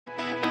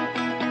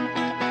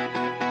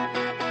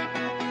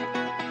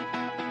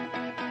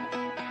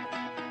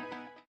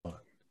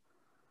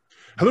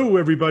Hello,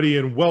 everybody,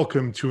 and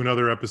welcome to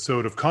another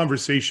episode of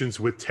Conversations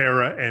with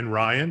Tara and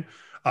Ryan.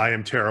 I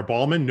am Tara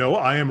Ballman. No,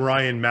 I am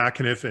Ryan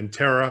McAniff, and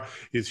Tara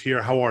is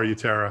here. How are you,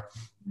 Tara?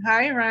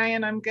 Hi,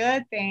 Ryan. I'm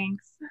good,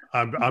 thanks.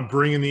 I'm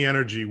bringing the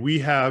energy. We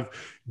have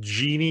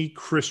Jeanie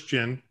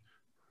Christian,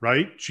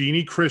 right?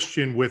 Jeanie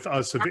Christian with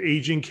us of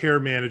Aging Care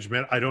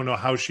Management. I don't know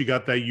how she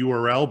got that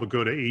URL, but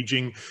go to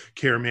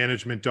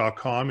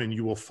agingcaremanagement.com and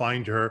you will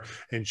find her.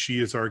 And she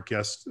is our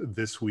guest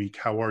this week.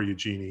 How are you,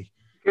 Jeanie?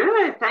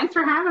 Good. Thanks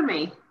for having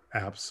me.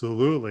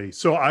 Absolutely.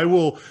 So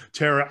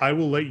Tara, I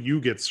will let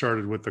you get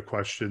started with the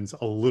questions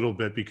a little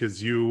bit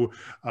because you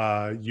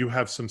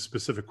have some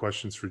specific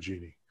questions for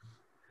Jeanie.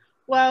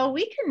 Well,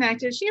 we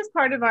connected. She is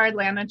part of our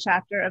Atlanta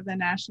chapter of the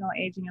National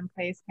Aging in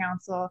Place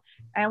Council.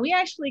 And we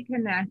actually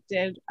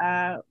connected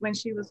when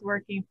she was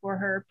working for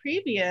her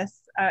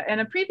in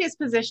a previous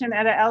position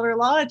at an elder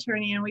law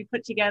attorney, and we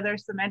put together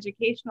some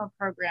educational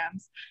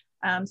programs.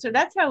 So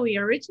that's how we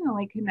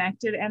originally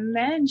connected. And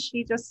then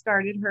she just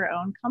started her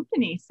own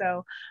company.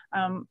 So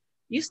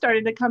you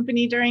started a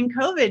company during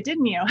COVID,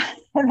 didn't you?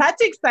 And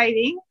that's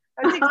exciting.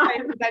 That's an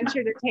exciting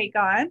venture to take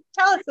on.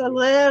 Tell us a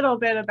little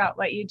bit about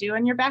what you do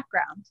and your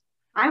background.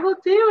 I will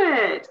do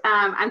it.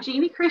 I'm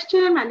Jeanie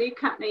Christian. My new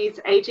company is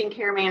Aging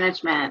Care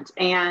Management.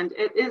 And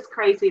it is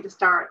crazy to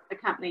start a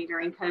company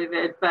during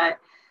COVID, but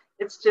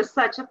it's just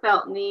such a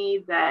felt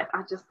need that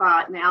I just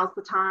thought now's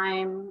the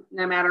time,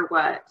 no matter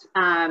what.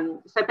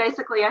 So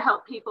basically, I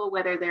help people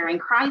whether they're in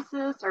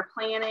crisis or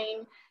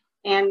planning.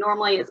 And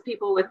normally it's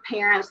people with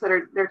parents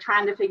that they're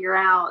trying to figure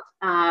out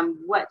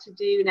what to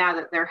do now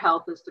that their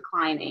health is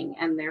declining.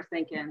 And they're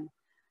thinking,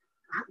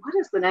 what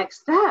is the next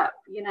step?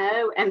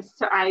 And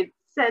so I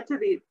said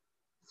to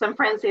some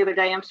friends the other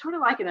day, I'm sort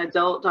of like an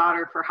adult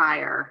daughter for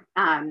hire.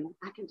 I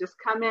can just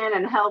come in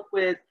and help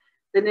with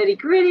the nitty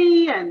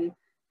gritty and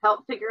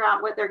help figure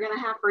out what they're going to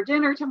have for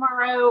dinner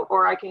tomorrow,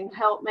 or I can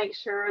help make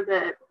sure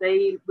that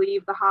they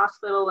leave the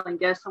hospital and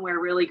go somewhere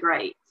really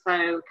great.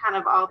 So kind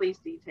of all these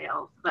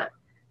details, but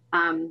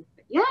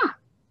yeah.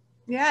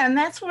 Yeah, and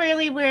that's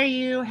really where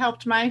you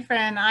helped my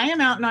friend. I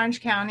am out in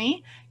Orange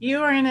County.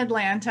 You are in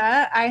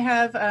Atlanta. I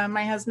have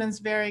my husband's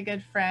very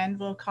good friend.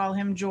 We'll call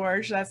him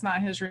George. That's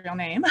not his real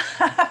name.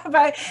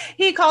 But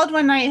he called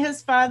one night.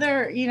 His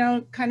father,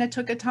 kind of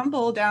took a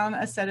tumble down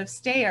a set of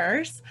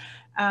stairs.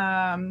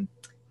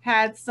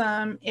 Had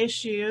some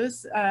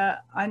issues,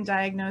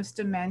 undiagnosed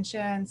dementia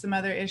and some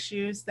other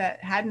issues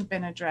that hadn't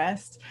been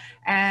addressed,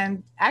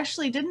 and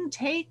actually didn't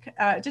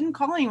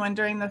call anyone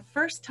during the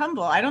first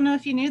tumble. I don't know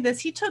if you knew this.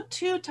 He took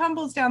 2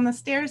 tumbles down the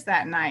stairs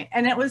that night,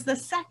 and it was the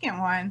second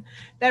one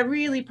that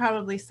really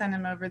probably sent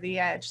him over the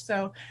edge.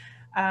 So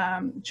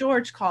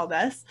George called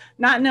us,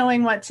 not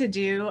knowing what to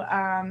do.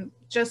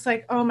 Just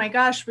like, oh my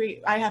gosh,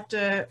 I have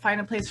to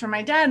find a place for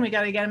my dad and we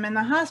got to get him in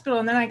the hospital.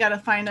 And then I got to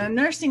find a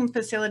nursing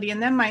facility.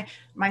 And then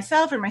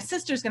myself or my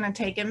sister's going to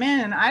take him in.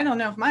 And I don't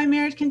know if my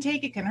marriage can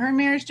take it. Can her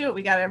marriage do it?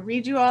 We got to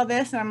redo all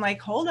this. And I'm like,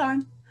 hold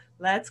on,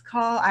 let's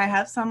call. I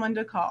have someone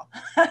to call.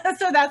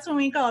 So that's when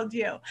we called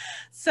you.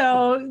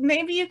 So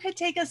maybe you could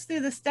take us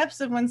through the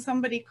steps of when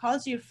somebody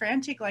calls you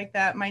frantic like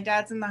that. My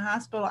dad's in the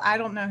hospital. I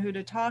don't know who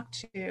to talk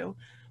to.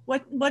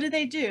 What do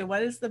they do?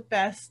 What is the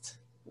best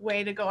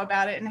way to go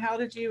about it, and how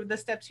did the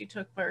steps you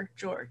took for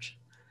George?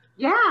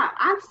 Yeah,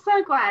 I'm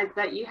so glad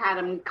that you had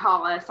him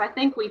call us. I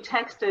think we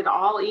texted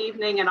all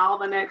evening and all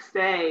the next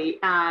day.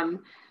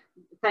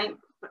 Thank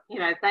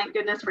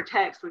goodness for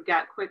text. We've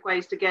got quick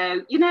ways to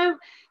go.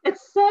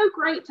 It's so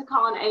great to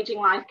call an aging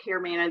life care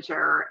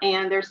manager,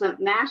 and there's a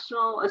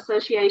national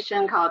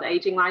association called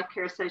Aging Life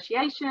Care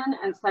Association,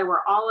 and so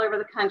we're all over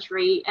the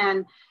country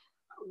and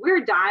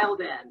we're dialed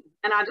in.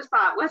 And I just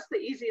thought, what's the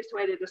easiest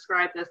way to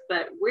describe this?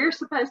 But we're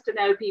supposed to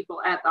know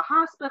people at the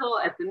hospital,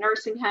 at the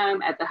nursing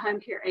home, at the home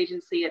care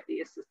agency, at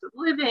the assisted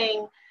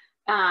living.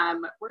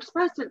 We're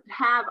supposed to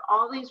have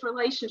all these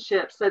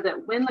relationships so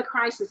that when the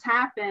crisis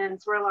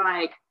happens, we're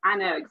like, I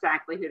know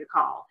exactly who to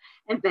call.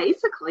 And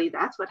basically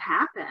that's what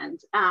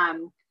happened. I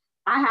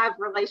have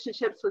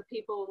relationships with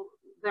people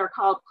that are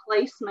called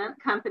placement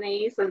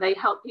companies, and they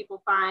help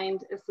people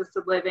find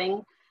assisted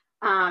living.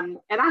 And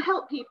I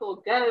help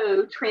people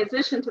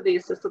transition to the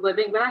assisted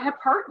living, but I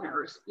have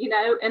partners, in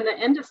the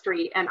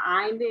industry. And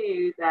I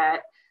knew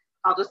that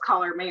I'll just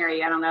call her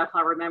Mary. I don't know if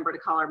I'll remember to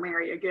call her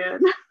Mary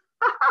again.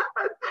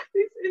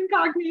 These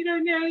incognito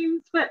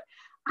names, but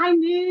I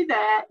knew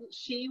that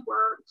she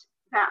worked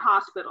that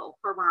hospital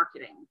for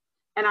marketing.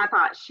 And I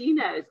thought, she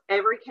knows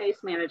every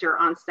case manager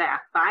on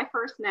staff by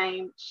first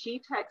name.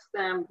 She texts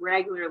them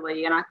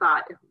regularly. And I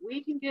thought, if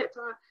we can get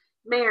to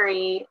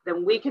Mary,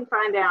 then we can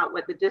find out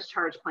what the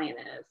discharge plan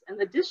is. And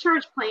the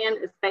discharge plan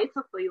is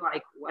basically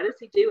like, what does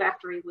he do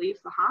after he leaves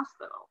the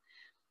hospital?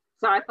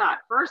 So I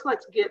thought, first,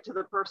 let's get to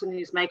the person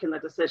who's making the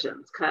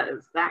decisions,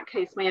 because that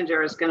case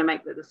manager is going to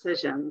make the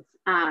decisions.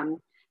 And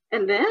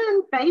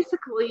then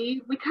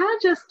basically, we kind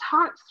of just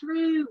talked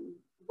through,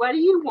 what do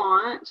you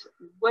want?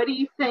 What do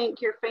you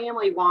think your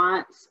family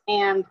wants?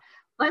 And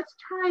let's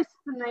try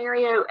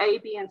scenario A,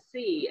 B, and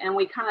C. And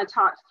we kind of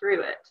talked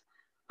through it.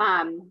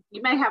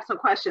 You may have some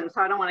questions,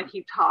 so I don't want to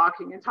keep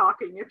talking and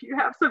talking if you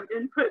have some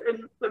input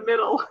in the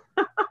middle.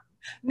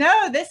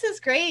 No, this is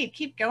great.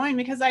 Keep going,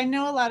 because I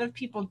know a lot of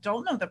people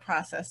don't know the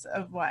process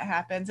of what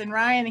happens. And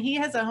Ryan, he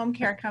has a home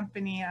care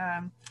company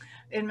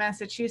in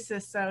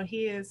Massachusetts, so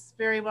he is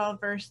very well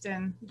versed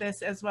in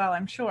this as well,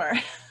 I'm sure.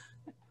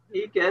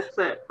 He gets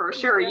it for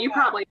sure. Yeah. You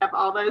probably have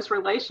all those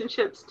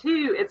relationships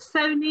too. It's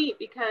so neat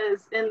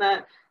because in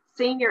the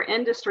senior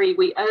industry,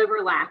 we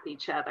overlap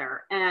each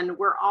other, and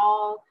we're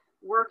all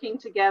working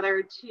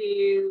together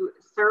to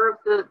serve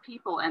the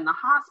people in the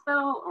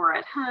hospital or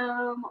at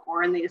home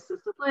or in the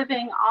assisted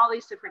living, all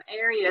these different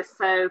areas.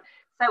 So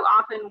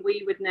often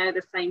we would know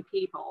the same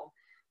people.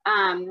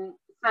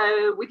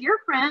 So with your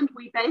friend,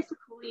 we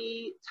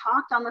basically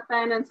talked on the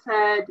phone and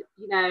said,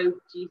 do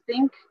you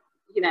think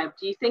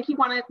he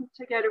wanted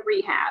to go to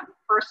rehab,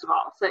 first of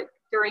all? So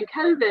during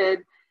COVID,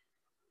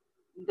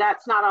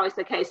 that's not always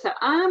the case. So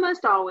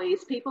almost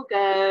always people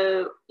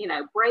go,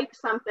 break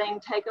something,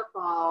 take a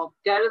fall,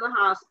 go to the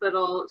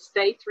hospital,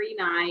 stay 3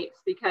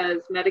 nights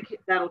because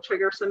that'll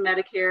trigger some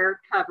Medicare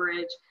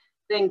coverage,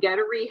 then go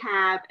to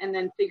rehab, and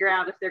then figure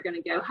out if they're going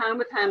to go home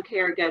with home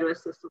care, go to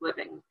assisted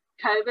living.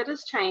 COVID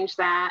has changed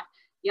that.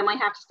 You only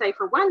have to stay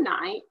for 1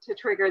 night to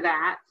trigger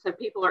that. So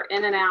people are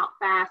in and out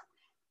fast.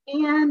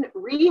 And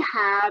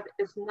rehab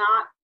is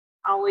not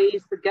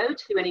always the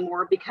go-to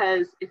anymore,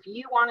 because if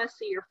you want to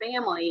see your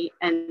family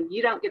and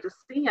you don't get to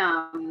see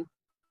them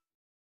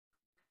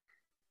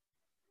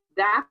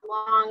that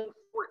long,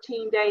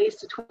 14 days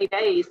to 20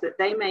 days, that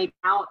they may be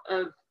out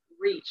of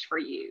reach for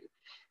you.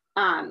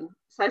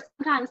 So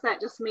sometimes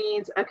that just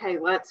means, okay,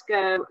 let's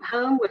go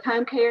home with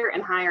home care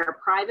and hire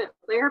a private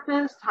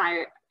therapist,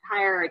 hire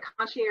a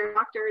concierge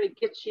doctor to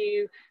get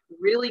you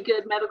really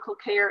good medical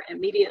care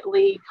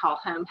immediately, call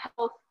home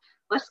health.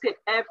 Let's get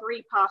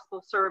every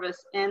possible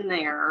service in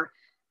there,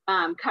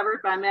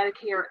 covered by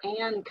Medicare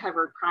and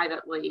covered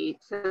privately,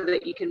 so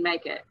that you can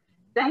make it.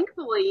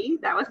 Thankfully,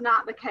 that was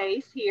not the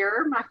case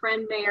here. My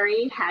friend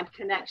Mary had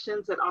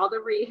connections at all the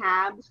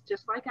rehabs,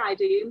 just like I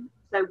do.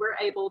 So we're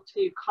able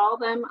to call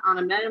them on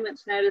a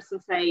moment's notice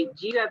and say,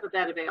 do you have a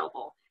bed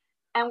available?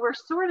 And we're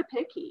sort of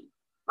picky.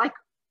 Like,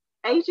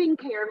 aging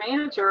care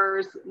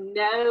managers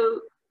know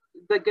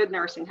the good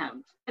nursing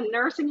homes, and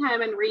nursing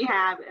home and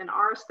rehab in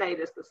our state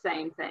is the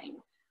same thing.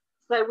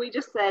 So we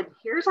just said,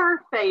 here's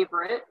our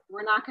favorite.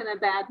 We're not going to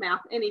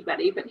badmouth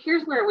anybody, but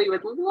here's where we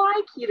would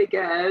like you to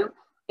go,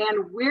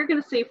 and we're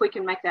going to see if we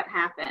can make that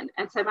happen.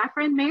 And so my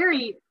friend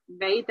Mary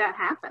made that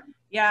happen.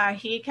 Yeah,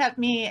 he kept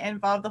me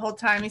involved the whole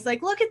time. He's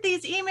like, look at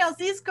these emails.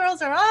 These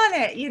girls are on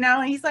it,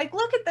 and he's like,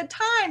 look at the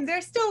time.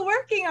 They're still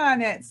working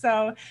on it.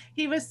 So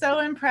he was so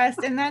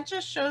impressed. And that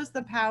just shows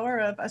the power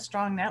of a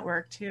strong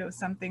network too.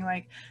 Something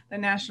like the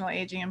National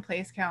Aging in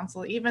Place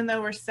Council, even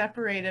though we're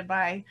separated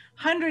by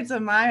hundreds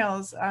of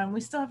miles,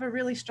 we still have a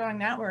really strong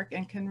network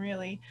and can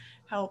really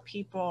help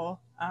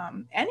people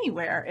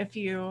anywhere if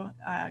you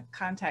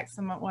contact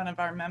one of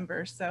our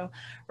members. So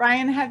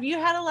Ryan, have you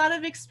had a lot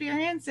of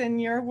experience in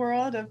your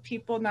world of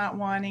people not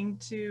wanting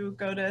to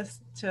go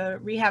to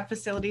rehab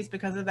facilities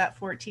because of that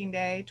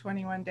 14-day,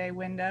 21-day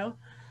window?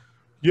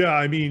 Yeah,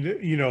 I mean,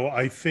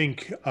 I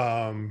think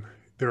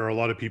there are a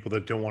lot of people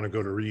that don't want to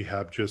go to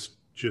rehab, just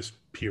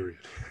period.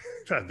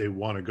 They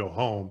want to go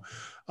home.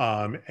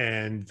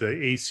 And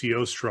the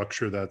ACO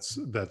structure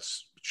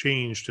that's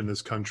changed in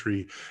this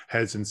country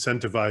has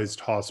incentivized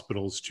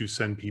hospitals to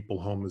send people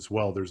home as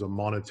well. There's a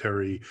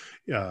monetary,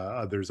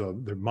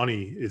 the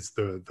money is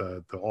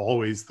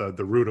always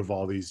the root of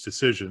all these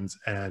decisions.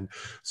 And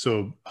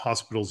so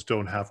hospitals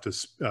don't have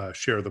to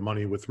share the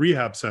money with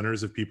rehab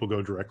centers if people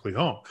go directly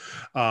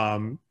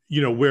home.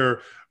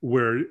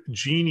 Where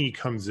Jeanie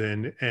comes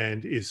in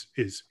and is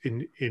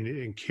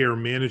in care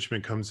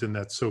management comes in,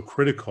 that's so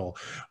critical.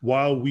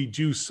 While we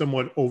do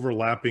somewhat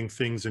overlapping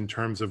things in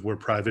terms of we're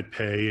private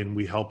pay and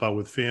we help out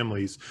with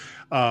families,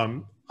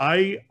 and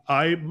I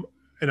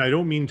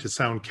don't mean to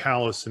sound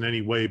callous in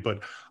any way,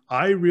 but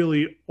I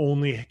really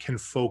only can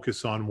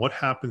focus on what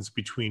happens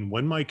between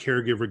when my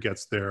caregiver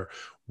gets there,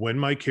 when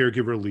my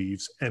caregiver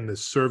leaves, and the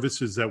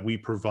services that we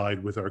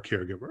provide with our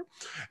caregiver.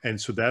 And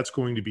so that's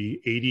going to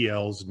be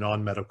ADLs,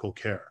 non-medical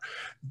care.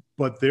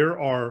 But there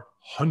are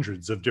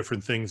hundreds of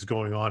different things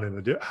going on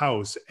in a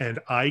house, and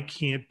I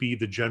can't be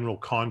the general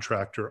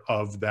contractor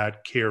of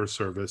that care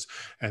service.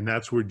 And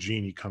that's where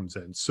Jeanie comes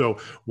in. So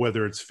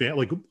whether it's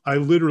like I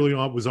literally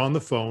was on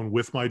the phone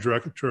with my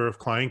director of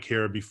client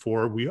care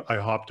before I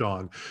hopped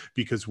on,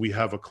 because we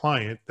have a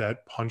client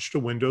that punched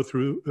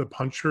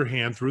her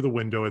hand through the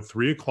window at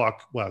 3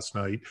 o'clock last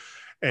night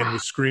and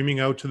was screaming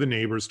out to the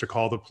neighbors to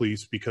call the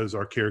police because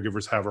our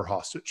caregivers have her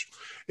hostage.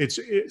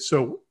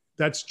 So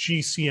that's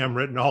GCM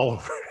written all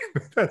over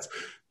it.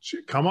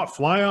 Come on,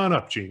 fly on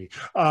up, Jeanie.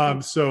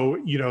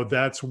 So,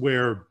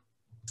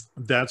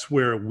 that's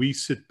where we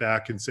sit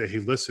back and say, hey,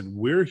 listen,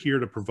 we're here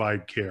to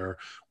provide care.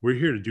 We're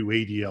here to do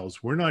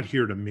ADLs. We're not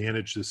here to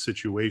manage this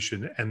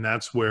situation. And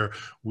that's where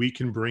we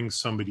can bring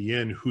somebody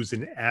in who's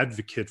an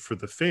advocate for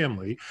the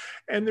family.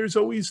 And there's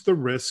always the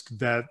risk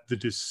that the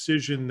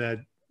decision that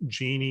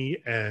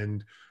Jeanie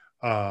and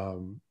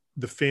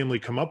the family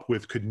come up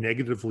with could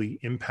negatively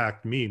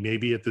impact me.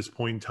 Maybe at this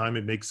point in time,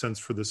 it makes sense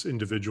for this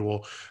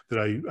individual that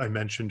I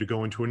mentioned to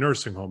go into a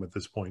nursing home at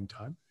this point in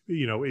time.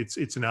 You know, it's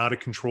an out of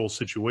control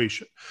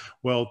situation.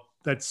 Well,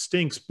 that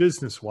stinks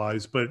business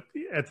wise, but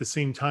at the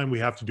same time, we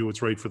have to do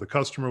what's right for the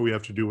customer. We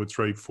have to do what's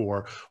right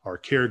for our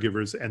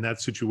caregivers, and that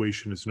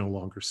situation is no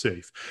longer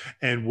safe.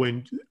 And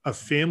when a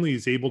family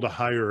is able to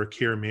hire a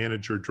care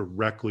manager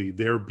directly,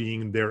 they're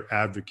being their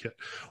advocate.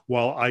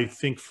 While I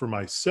think for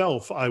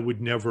myself, I would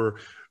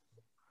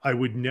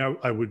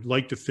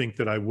like to think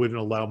that I wouldn't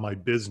allow my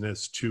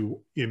business to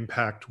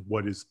impact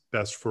what is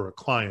best for a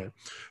client.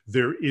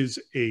 There is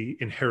a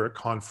inherent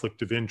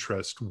conflict of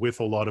interest with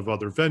a lot of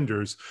other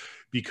vendors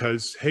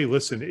because, hey,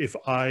 listen, if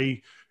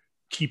I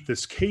keep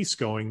this case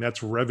going,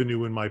 that's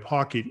revenue in my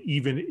pocket,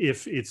 even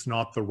if it's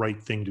not the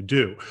right thing to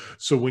do.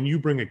 So when you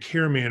bring a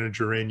care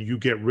manager in, you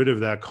get rid of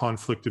that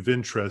conflict of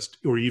interest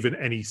or even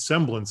any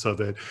semblance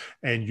of it,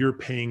 and you're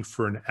paying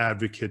for an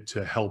advocate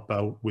to help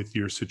out with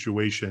your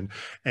situation.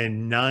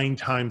 And 9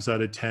 times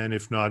out of 10,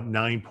 if not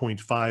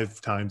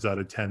 9.5 times out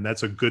of 10,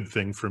 that's a good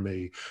thing for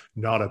me,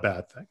 not a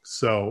bad thing.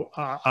 So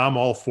I'm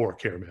all for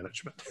care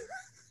management.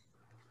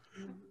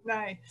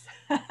 Nice.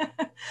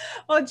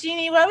 Well,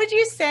 Jeanie, what would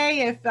you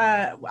say if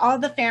all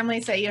the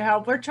families that you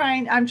help,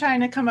 I'm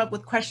trying to come up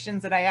with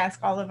questions that I ask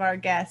all of our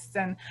guests.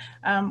 And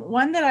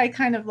one that I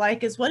kind of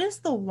like is, what is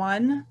the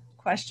one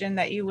question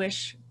that you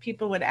wish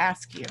people would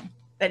ask you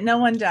that no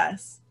one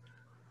does?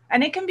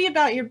 And it can be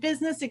about your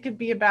business. It could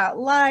be about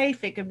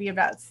life. It could be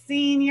about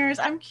seniors.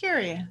 I'm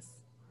curious.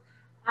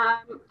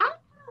 I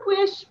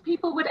wish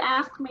people would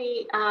ask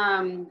me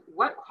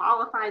what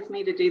qualifies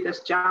me to do this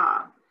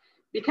job.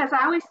 Because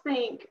I always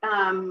think,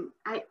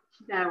 I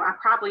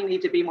probably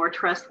need to be more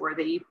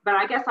trustworthy, but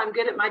I guess I'm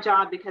good at my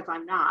job because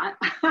I'm not.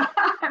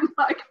 I'm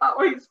like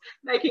always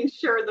making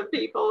sure the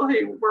people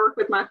who work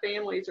with my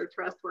families are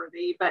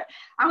trustworthy. But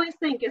I always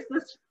think,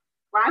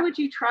 why would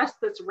you trust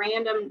this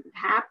random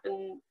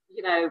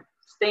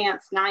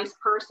stance, nice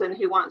person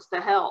who wants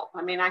to help?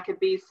 I mean, I could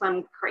be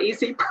some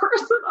crazy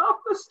person off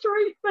the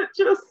street that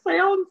just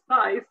sounds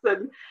nice.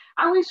 And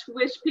I wish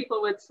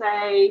people would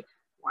say,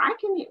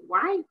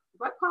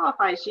 what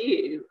qualifies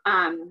you?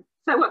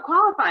 So what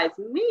qualifies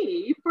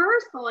me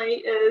personally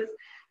is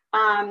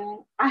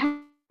I have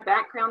a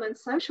background in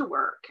social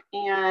work.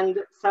 And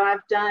so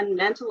I've done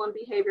mental and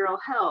behavioral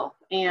health,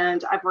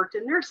 and I've worked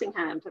in nursing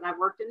homes, and I've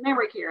worked in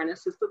memory care and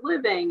assisted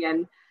living,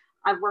 and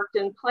I've worked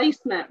in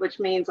placement, which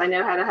means I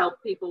know how to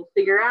help people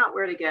figure out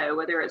where to go,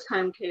 whether it's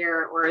home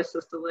care or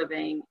assisted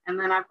living. And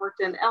then I've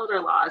worked in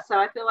elder law. So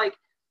I feel like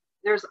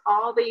there's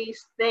all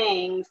these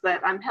things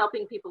that I'm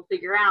helping people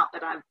figure out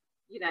that I've,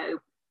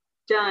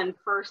 done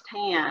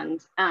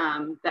firsthand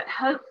that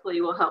hopefully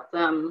will help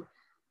them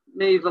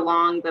move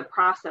along the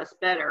process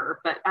better.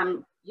 But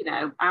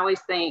I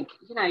always think,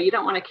 you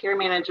don't want a care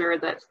manager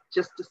that's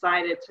just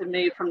decided to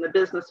move from the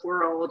business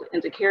world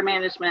into care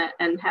management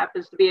and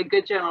happens to be a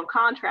good general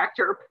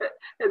contractor, but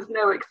has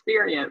no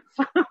experience.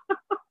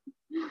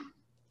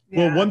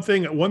 Well, one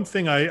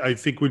thing I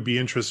think would be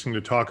interesting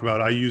to talk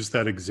about, I used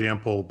that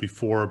example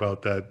before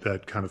about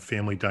that kind of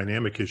family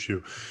dynamic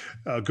issue,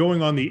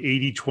 going on the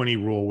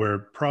 80-20 rule, where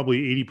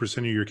probably 80%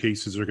 of your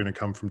cases are going to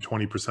come from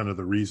 20% of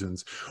the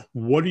reasons.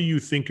 What do you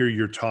think are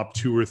your top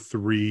 2 or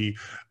 3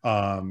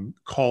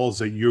 calls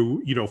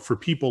that for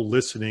people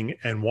listening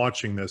and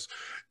watching this?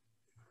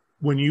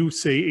 When you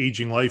say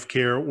aging life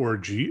care or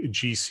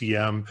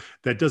GCM,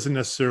 that doesn't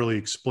necessarily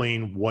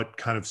explain what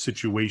kind of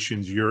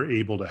situations you're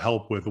able to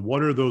help with.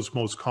 What are those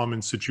most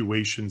common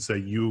situations that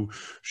you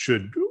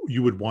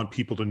would want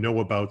people to know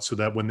about, so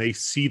that when they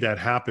see that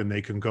happen,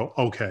 they can go,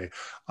 okay,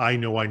 I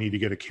know I need to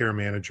get a care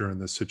manager in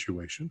this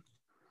situation?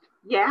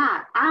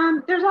 Yeah,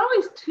 there's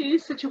always 2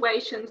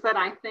 situations that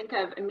I think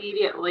of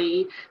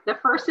immediately. The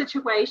first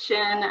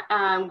situation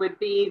would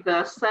be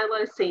the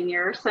solo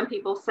senior. Some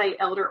people say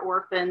elder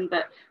orphan,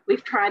 but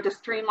we've tried to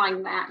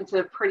streamline that into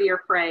a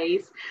prettier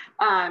phrase.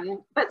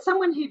 But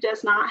someone who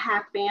does not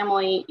have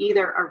family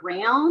either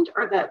around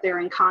or that they're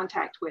in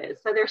contact with.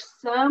 So there's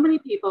so many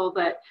people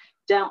that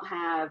don't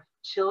have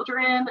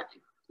children,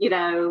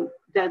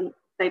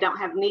 they don't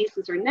have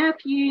nieces or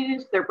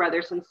nephews, their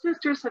brothers and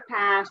sisters have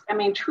passed. I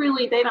mean,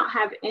 truly, they don't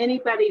have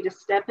anybody to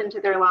step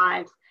into their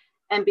lives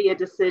and be a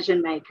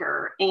decision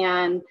maker.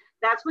 And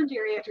that's when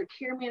geriatric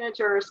care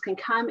managers can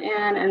come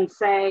in and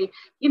say,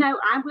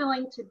 I'm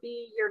willing to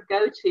be your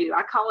go-to.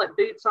 I call it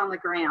boots on the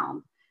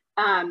ground.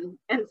 And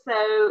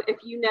so if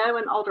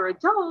an older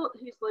adult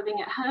who's living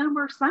at home,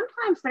 or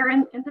sometimes they're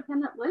in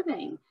independent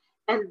living,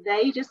 and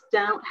they just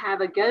don't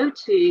have a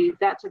go-to,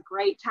 that's a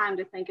great time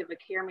to think of a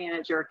care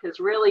manager, because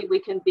really we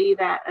can be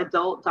that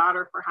adult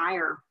daughter for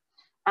hire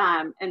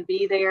and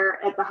be there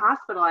at the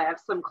hospital. I have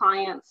some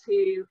clients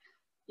who,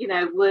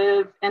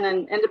 live in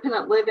an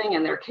independent living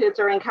and their kids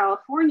are in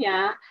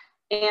California,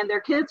 and their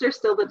kids are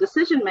still the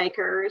decision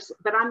makers,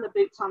 but I'm the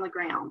boots on the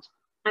ground.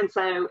 And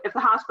so if the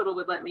hospital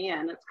would let me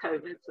in, it's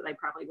COVID, so they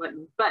probably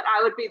wouldn't, but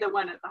I would be the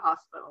one at the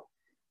hospital.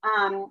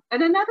 And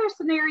another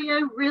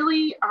scenario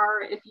really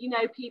are if you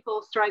know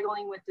people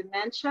struggling with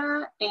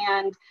dementia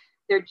and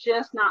they're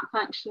just not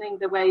functioning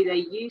the way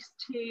they used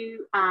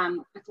to,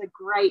 it's a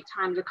great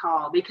time to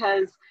call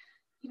because,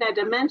 you know,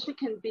 dementia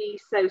can be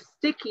so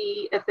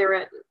sticky if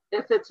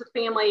it's a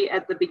family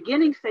at the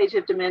beginning stage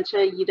of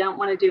dementia, you don't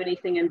want to do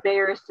anything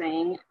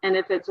embarrassing. And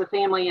if it's a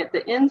family at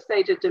the end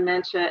stage of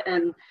dementia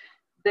and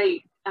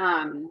they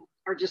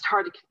are just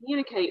hard to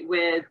communicate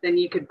with, then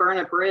you could burn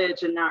a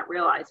bridge and not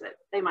realize it.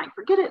 They might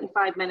forget it in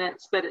 5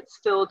 minutes, but it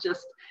still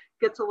just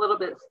gets a little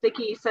bit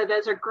sticky. So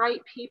those are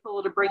great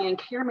people to bring in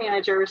care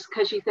managers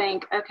because you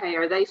think, okay,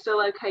 are they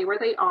still okay where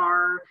they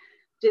are?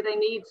 Do they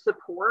need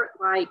support?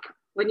 Like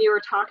when you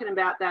were talking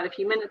about that a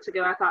few minutes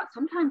ago, I thought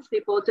sometimes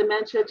people with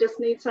dementia just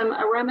need some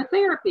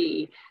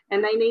aromatherapy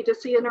and they need to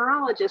see a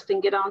neurologist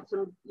and get on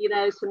some, you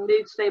know, some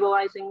mood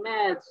stabilizing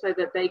meds so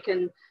that they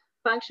can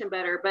function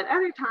better. But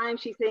other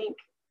times you think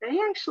they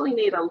actually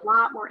need a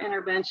lot more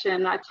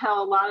intervention. I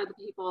tell a lot of the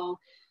people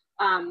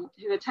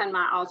who attend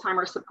my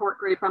Alzheimer's support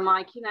group, I'm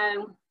like, you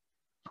know,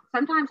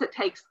 sometimes it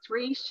takes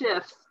 3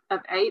 shifts of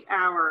 8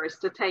 hours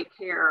to take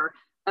care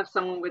of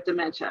someone with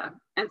dementia.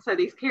 And so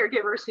these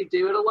caregivers who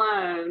do it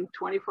alone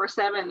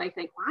 24/7, they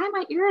think, why am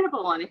I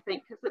irritable? And I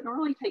think, because it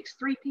normally takes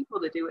 3 people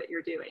to do what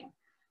you're doing.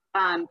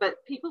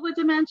 But people with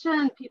dementia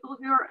and people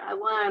who are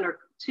alone are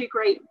 2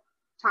 great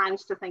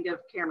times to think of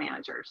care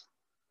managers.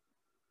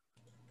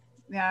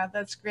 Yeah,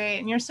 that's great.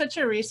 And you're such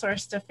a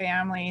resource to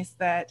families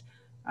that,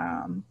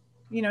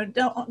 you know,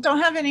 don't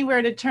have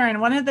anywhere to turn.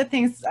 One of the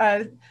things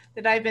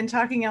that I've been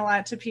talking a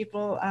lot to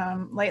people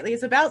lately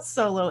is about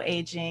solo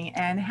aging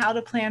and how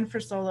to plan for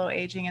solo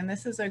aging. And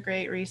this is a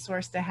great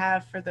resource to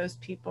have for those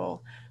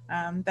people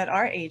that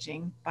are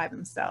aging by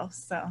themselves.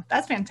 So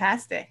that's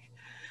fantastic.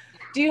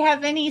 Do you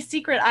have any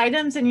secret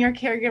items in your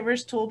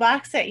caregiver's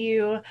toolbox that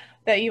you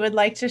would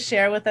like to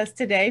share with us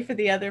today for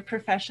the other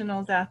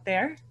professionals out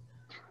there?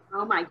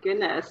 Oh my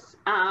goodness.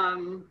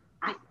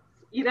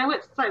 You know,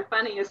 what's so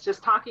funny is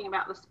just talking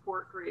about the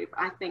support group.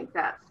 I think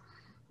that's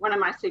one of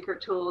my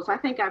secret tools. I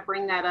think I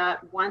bring that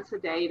up once a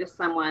day to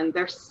someone.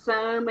 There's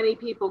so many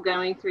people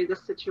going through the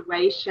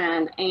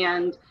situation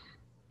and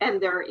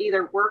they're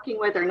either working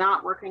with or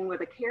not working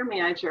with a care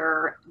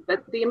manager,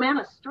 but the amount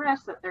of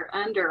stress that they're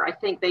under, I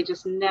think they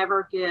just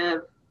never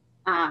give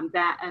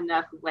that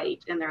enough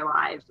weight in their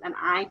lives. And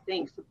I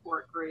think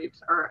support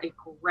groups are a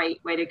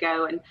great way to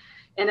go.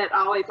 And it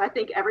always, I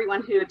think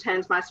everyone who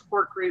attends my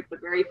support group the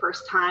very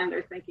first time,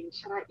 they're thinking,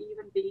 should I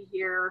even be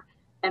here?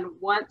 And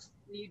once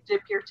you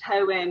dip your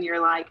toe in,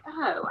 you're like,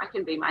 oh, I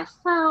can be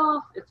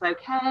myself. It's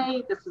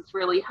okay. This is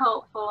really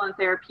helpful and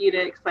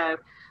therapeutic. So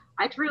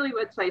I truly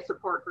would say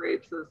support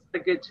groups is a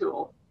good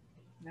tool.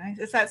 Nice.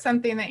 Is that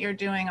something that you're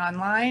doing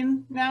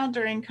online now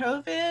during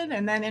COVID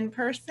and then in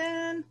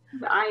person?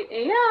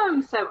 I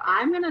am. So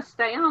I'm going to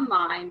stay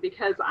online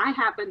because I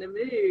happen to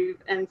move.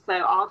 And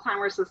so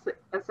Alzheimer's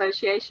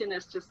Association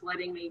is just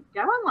letting me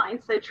go online.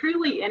 So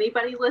truly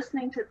anybody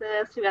listening to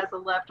this who has a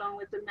loved one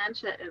with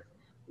dementia is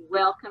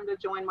welcome to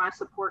join my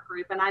support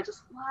group. And I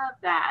just love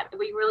that.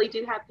 We really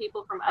do have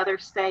people from other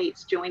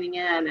states joining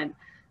in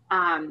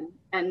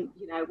and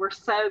you know, we're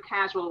so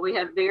casual. We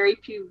have very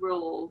few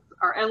rules.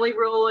 Our only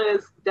rule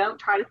is don't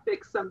try to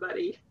fix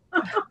somebody.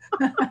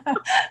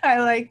 I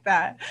like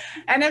that.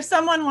 And if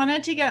someone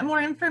wanted to get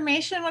more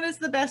information, what is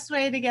the best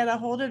way to get a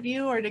hold of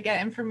you or to get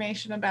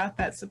information about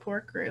that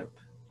support group?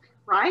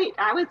 Right.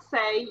 I would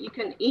say you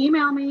can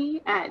email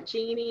me at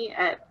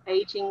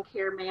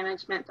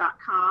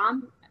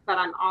jeanie@agingcaremanagement.com, but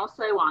I'm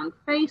also on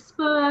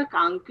Facebook,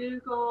 on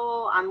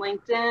Google, on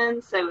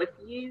LinkedIn. So if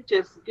you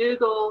just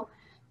Google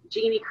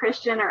Jeanie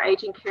Christian or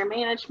Aging Care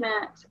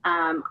Management,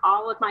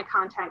 all of my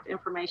contact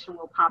information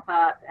will pop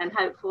up, and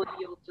hopefully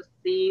you'll just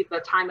see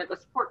the time of the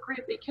support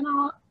group. You can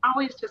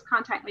always just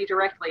contact me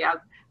directly.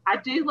 I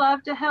do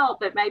love to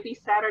help. It may be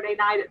Saturday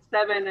night at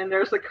 7 and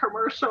there's a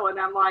commercial and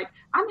I'm like,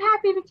 I'm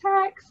happy to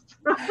text.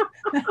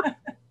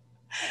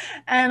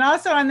 And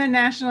also on the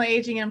National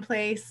Aging in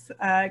Place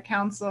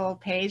Council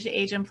page,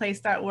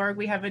 ageinplace.org,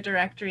 we have a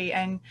directory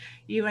and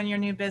you and your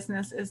new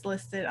business is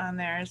listed on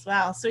there as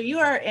well. So you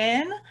are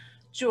in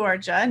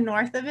Georgia,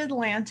 north of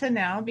Atlanta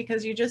now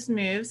because you just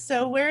moved.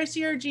 So where's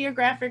your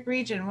geographic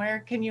region?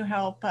 Where can you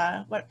help?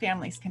 What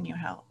families can you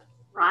help?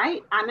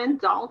 Right. I'm in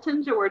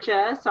Dalton,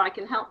 Georgia, so I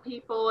can help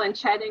people in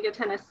Chattanooga,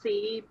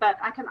 Tennessee, but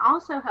I can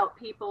also help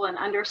people in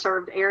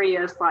underserved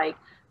areas like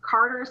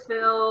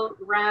Cartersville,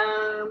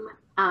 Rome,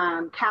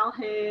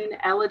 Calhoun,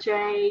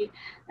 Ellijay.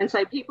 And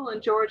so people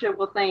in Georgia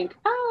will think,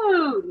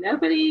 oh,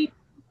 nobody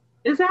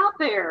is out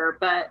there,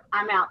 but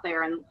I'm out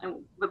there and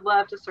would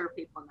love to serve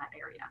people in that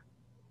area.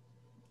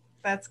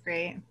 That's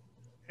great.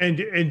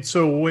 And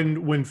so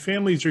when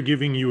families are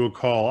giving you a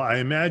call, I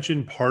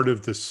imagine part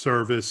of the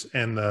service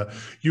and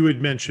you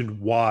had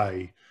mentioned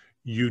why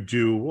you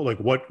do, like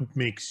what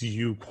makes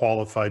you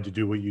qualified to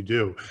do what you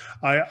do.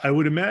 I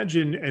would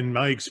imagine, and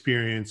my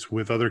experience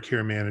with other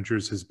care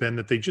managers has been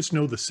that they just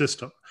know the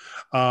system.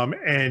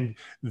 And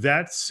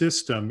that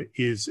system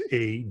is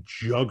a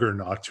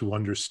juggernaut to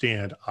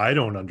understand. I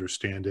don't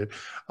understand it.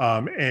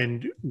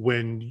 And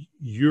when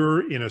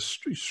you're in a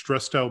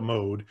stressed out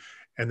mode,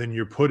 and then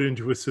you're put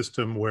into a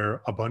system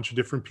where a bunch of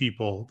different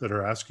people that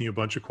are asking you a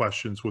bunch of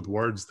questions with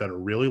words that are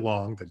really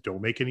long, that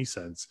don't make any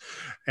sense.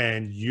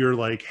 And you're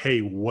like, hey,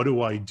 what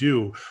do I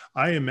do?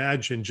 I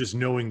imagine just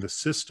knowing the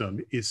system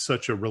is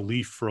such a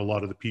relief for a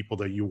lot of the people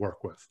that you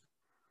work with.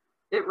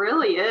 It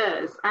really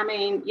is. I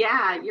mean,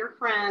 yeah, your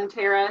friend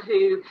Tara,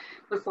 who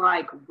was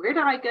like, where do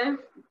I go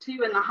to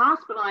in the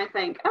hospital? I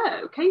think,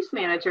 oh, case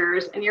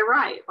managers. And you're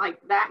right. Like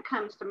that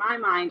comes to my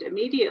mind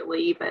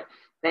immediately, but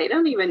they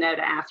don't even know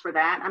to ask for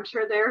that. I'm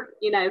sure they're,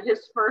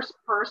 his first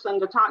person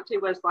to talk to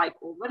was like,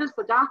 well, what is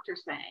the doctor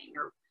saying?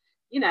 Or,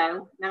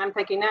 and I'm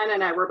thinking,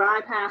 no, we're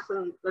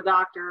bypassing the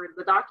doctor.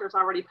 The doctor's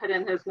already put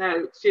in his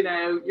notes,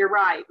 you're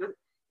right.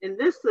 In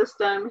this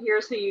system,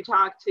 here's who you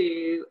talk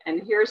to,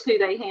 and here's who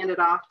they hand it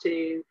off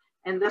to,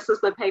 and this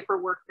is the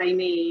paperwork they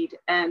need.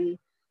 And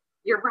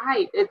you're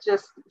right, it's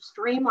just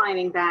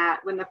streamlining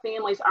that when the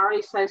family's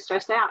already so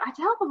stressed out. I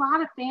tell a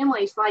lot of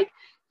families, like,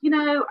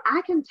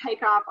 I can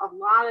take off a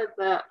lot of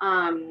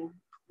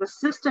the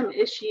system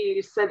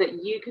issues so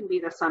that you can be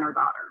the son or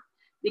daughter,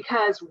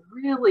 because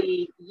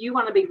really you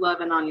want to be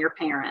loving on your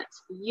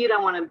parents. You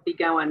don't want to be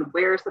going,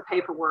 where's the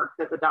paperwork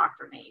that the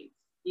doctor needs?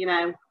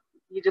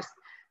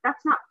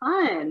 That's not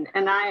fun.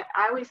 And I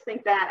always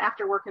think that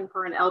after working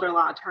for an elder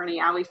law attorney,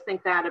 I always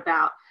think that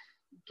about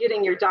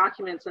getting your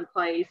documents in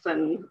place.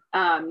 And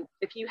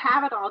if you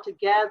have it all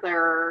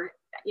together,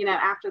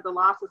 after the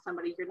loss of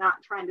somebody, you're not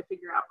trying to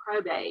figure out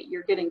probate,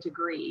 you're getting to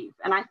grieve.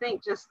 And I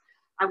think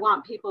I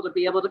want people to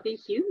be able to be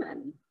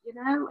human,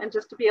 and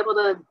just to be able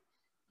to,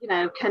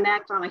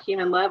 connect on a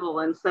human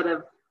level instead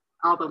of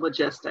all the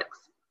logistics.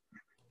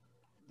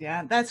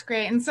 Yeah, that's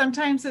great. And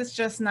sometimes it's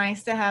just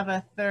nice to have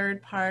a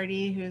third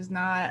party who's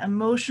not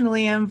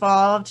emotionally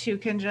involved, who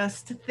can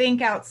just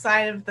think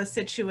outside of the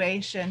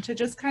situation, to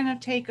just kind of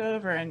take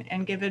over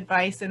and give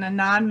advice in a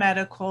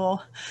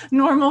non-medical,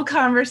 normal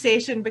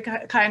conversation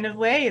kind of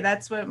way.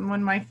 That's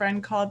when my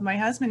friend called my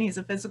husband, he's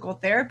a physical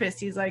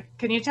therapist. He's like,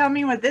 can you tell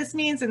me what this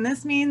means and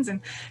this means?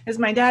 And is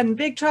my dad in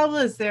big trouble?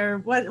 Is there,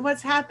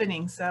 what's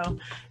happening? So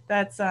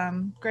that's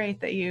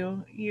great that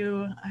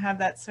you have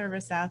that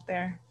service out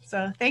there.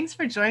 So thanks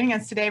for joining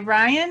us today.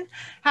 Ryan,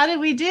 how did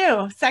we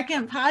do?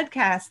 Second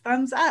podcast,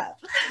 thumbs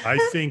up. I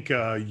think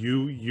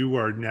you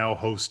are now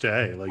host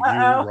A. Like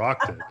Uh-oh. You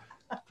rocked it.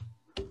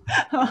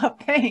 Oh,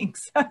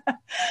 thanks.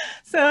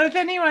 So if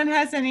anyone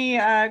has any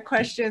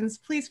questions,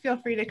 please feel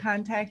free to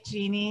contact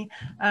Jeanie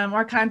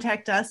or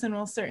contact us, and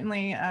we'll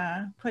certainly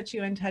put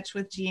you in touch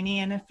with Jeanie.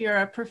 And if you're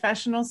a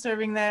professional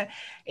serving the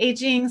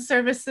aging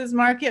services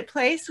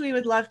marketplace, we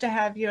would love to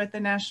have you at the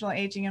National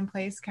Aging in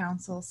Place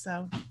Council.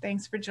 So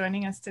thanks for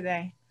joining us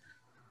today.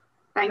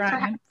 Thanks,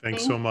 Ryan.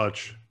 Thanks so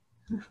much.